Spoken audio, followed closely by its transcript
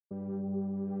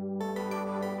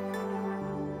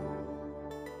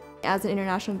As an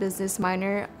international business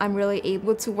minor, I'm really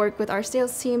able to work with our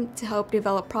sales team to help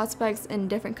develop prospects in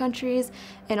different countries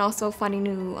and also finding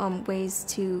new ways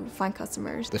to find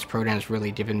customers. This program has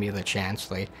really given me the chance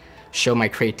to show my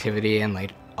creativity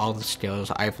and all the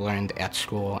skills I've learned at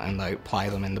school and apply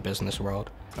them in the business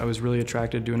world. I was really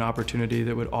attracted to an opportunity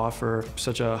that would offer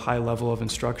such a high level of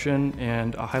instruction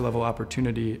and a high level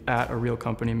opportunity at a real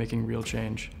company making real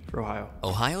change for Ohio.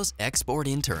 Ohio's export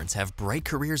interns have bright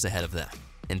careers ahead of them.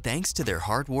 And thanks to their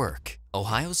hard work,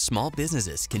 Ohio's small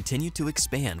businesses continue to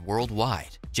expand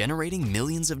worldwide, generating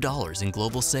millions of dollars in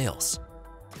global sales.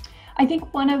 I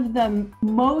think one of the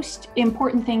most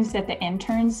important things that the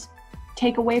interns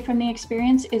take away from the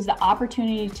experience is the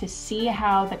opportunity to see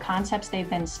how the concepts they've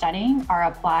been studying are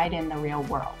applied in the real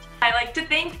world. I like to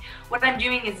think what I'm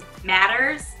doing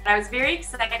matters. I was very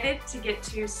excited to get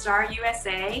to Star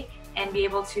USA and be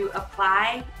able to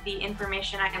apply the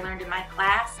information I learned in my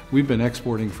class. We've been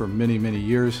exporting for many, many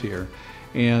years here,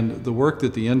 and the work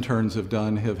that the interns have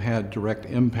done have had direct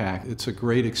impact. It's a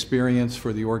great experience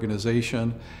for the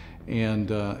organization,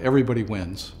 and everybody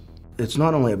wins. It's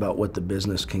not only about what the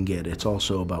business can get, it's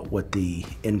also about what the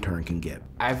intern can get.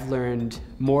 I've learned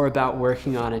more about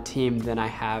working on a team than I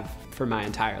have for my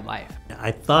entire life.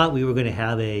 I thought we were going to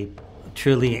have a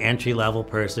truly entry-level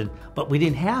person, but we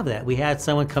didn't have that. We had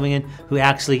someone coming in who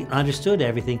actually understood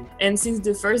everything. And since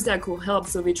the first day I could help,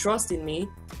 so they trusted me,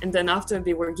 and then after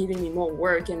they were giving me more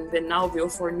work, and then now they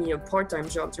offered me a part-time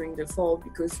job during the fall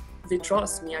because they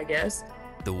trust me, I guess.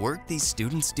 The work these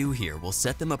students do here will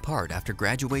set them apart after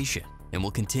graduation and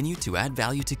will continue to add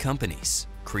value to companies,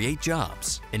 create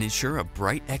jobs, and ensure a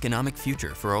bright economic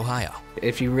future for Ohio.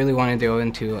 If you really want to go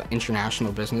into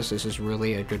international business, this is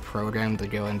really a good program to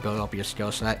go and build up your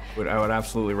skill set. I would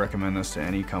absolutely recommend this to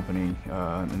any company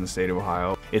in the state of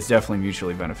Ohio. It's definitely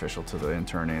mutually beneficial to the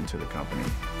intern and to the company.